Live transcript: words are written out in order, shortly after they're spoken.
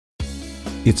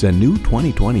It's a new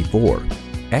 2024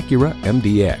 Acura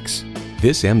MDX.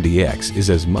 This MDX is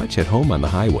as much at home on the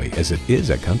highway as it is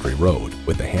a country road,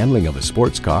 with the handling of a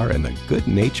sports car and the good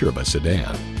nature of a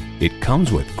sedan. It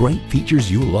comes with great features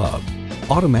you love: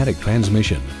 automatic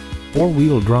transmission,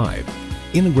 four-wheel drive,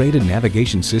 integrated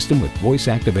navigation system with voice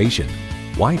activation,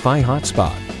 Wi-Fi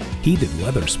hotspot, heated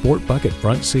leather sport bucket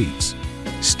front seats,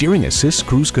 steering assist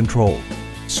cruise control,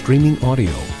 streaming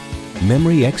audio,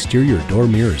 memory exterior door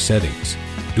mirror settings,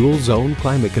 dual zone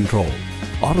climate control,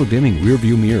 auto dimming rear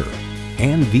view mirror,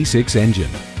 and V6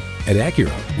 engine. At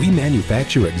Acura, we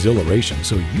manufacture exhilaration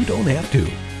so you don't have to.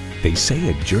 They say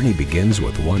a journey begins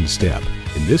with one step.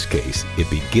 In this case, it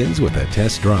begins with a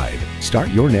test drive. Start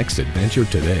your next adventure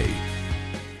today.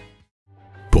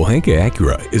 Pohanka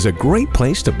Acura is a great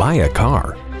place to buy a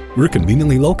car. We're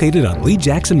conveniently located on Lee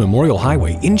Jackson Memorial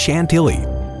Highway in Chantilly.